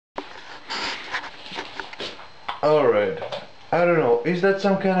Alright. I don't know, is that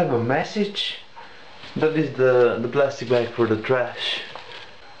some kind of a message? That is the plastic bag for the trash.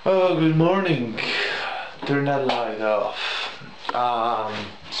 Oh, good morning. Turn that light off.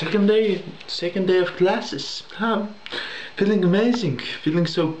 Second day of classes. Feeling amazing, feeling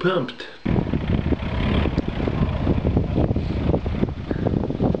so pumped.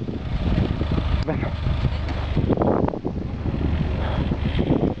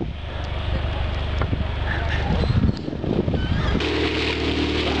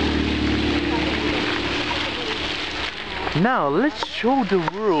 Now let's show the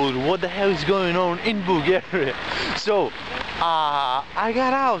world what the hell is going on in Bulgaria. So I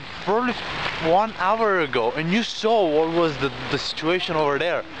got out probably 1 hour ago and you saw what was the situation over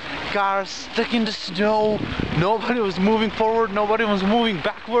there. Cars stuck in the snow, nobody was moving forward, nobody was moving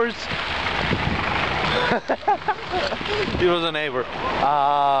backwards. It was a neighbor.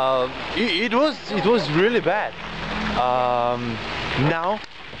 It was really bad. Now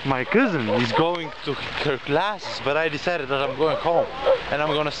my cousin is going to her classes, but I decided that I'm going home and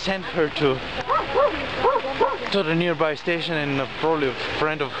I'm gonna send her to the nearby station, and probably a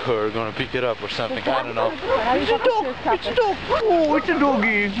friend of her gonna pick it up or something. I don't know. It's a dog! It's a dog! Oh, it's a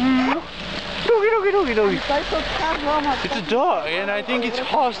doggy! Doggy. It's a dog, and I think it's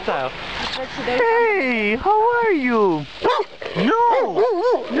hostile. Hey, how are you?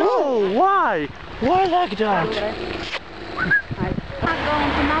 No! Why? Why like that?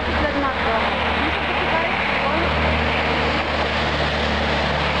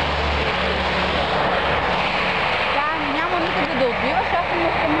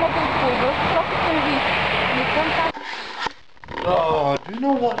 Oh, do you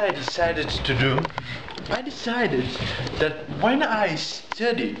know what I decided to do? I decided that when I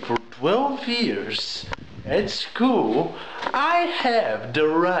study for 12 years at school, I have the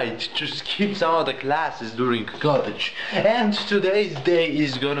right to skip some of the classes during college. And today's day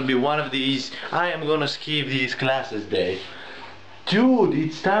is gonna be one of these. I am gonna skip these classes day. Dude,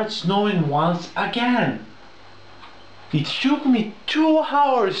 it starts snowing once again. It took me 2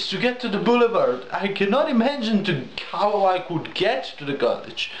 hours to get to the boulevard. I cannot imagine how I could get to the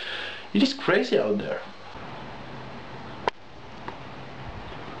college. It is crazy out there.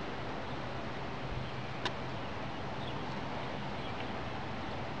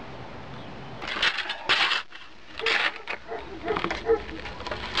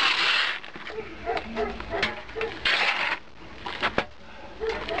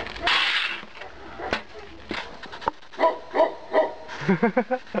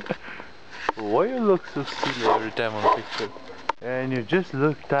 Why you look so silly every time on picture? And you just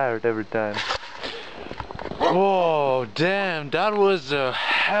look tired every time. Whoa, damn, that was a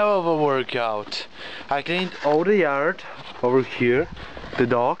hell of a workout. I cleaned all the yard over here, the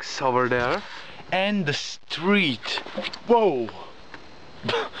dogs over there, and the street. Whoa!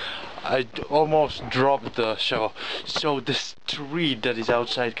 I almost dropped the shovel. So the street that is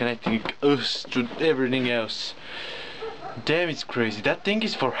outside connecting us to everything else. Damn, it's crazy. That thing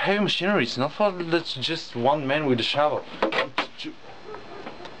is for heavy machinery. It's not for that's just one man with a shovel.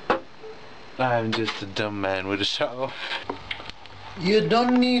 I'm just a dumb man with a shovel. You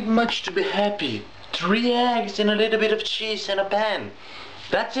don't need much to be happy. 3 eggs and a little bit of cheese and a pan.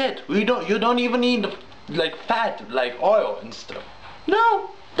 That's it. You don't even need like fat, like oil and stuff.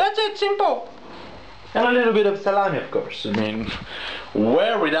 No, that's it. Simple. And a little bit of salami, of course. I mean,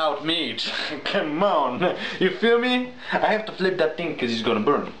 where without meat? Come on, you feel me? I have to flip that thing because it's gonna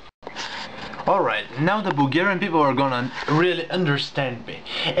burn. Alright, now the Bulgarian people are gonna really understand me.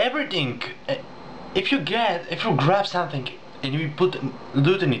 Everything, if you grab something and you put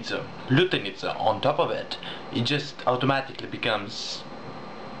lutenica on top of it, it just automatically becomes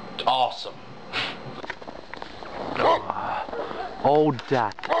awesome. All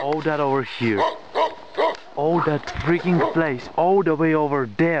that over here. All that freaking place, all the way over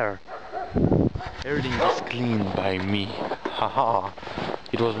there. Everything is cleaned by me. Haha.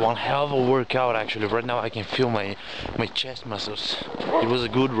 It was one hell of a workout actually. Right now I can feel my chest muscles. It was a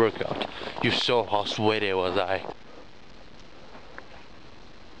good workout. You saw how sweaty was I.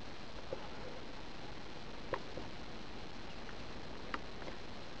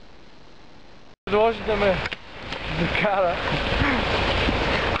 Предложите ме докара.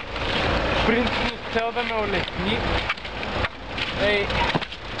 Принципно с цел да ме улесни.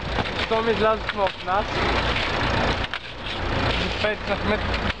 Щом излязохме от нас, запетнахме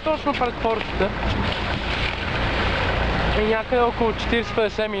точно пред портата и някъде около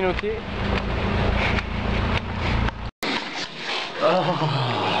 40-50 минути.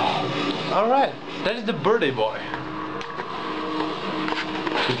 Alright, that is the birthday boy.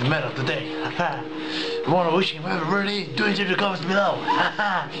 It's the man of the day. If you wanna wish him happy birthday, do it in the comments below.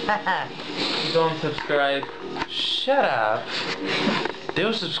 Don't subscribe. Shut up.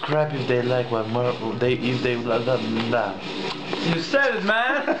 They'll subscribe if they like what more if they blah blah blah. You said it,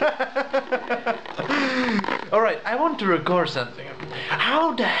 man. Alright, I want to record something.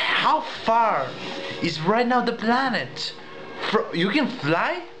 How far is right now the planet? You can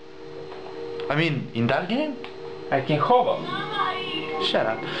fly? I mean, in that game? I can hover. Shut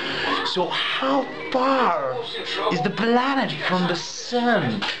up. So how far is the planet from the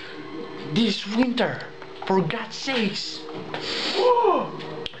sun this winter? For God's sakes.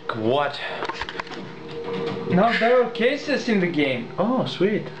 Like what? Now there are cases in the game. Oh,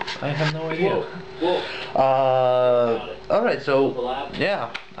 sweet. I have no idea. Whoa. Alright, so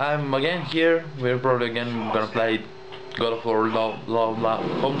yeah, I'm again here. We're probably again gonna play God of War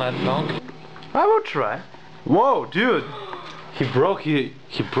all night long. I will try. Whoa, dude! He broke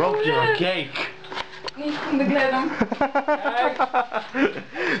your cake.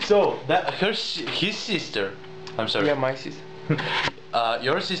 So that his sister. I'm sorry. Yeah, my sister.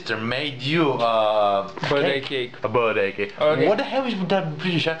 Your sister made you Birthday cake. A birthday cake. Okay. What the hell is with that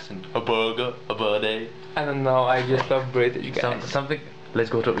British accent? A burger, a birthday. I don't know, I just love British guys. Something. Let's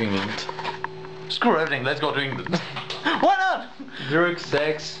go to England. Screw everything. Let's go to England. Why not? Drugs,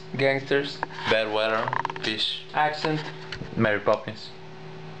 sex, gangsters, Bad weather, fish, accent, Mary Poppins.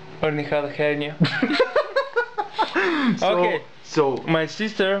 Ernie had a hernia. Okay, so my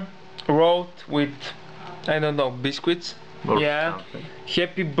sister wrote with, I don't know, biscuits. Or Yeah. something.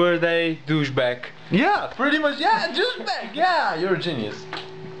 Happy birthday, douchebag. Yeah, pretty much. Yeah, just back. Yeah, you're a genius.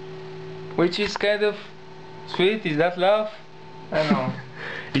 Which is kind of sweet. Is that love? I don't know.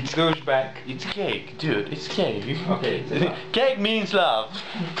 It's Douchebag. It's cake, dude. It's cake. Okay, it's love. Cake means love.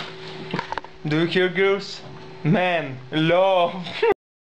 Do you hear, girls? Man, love.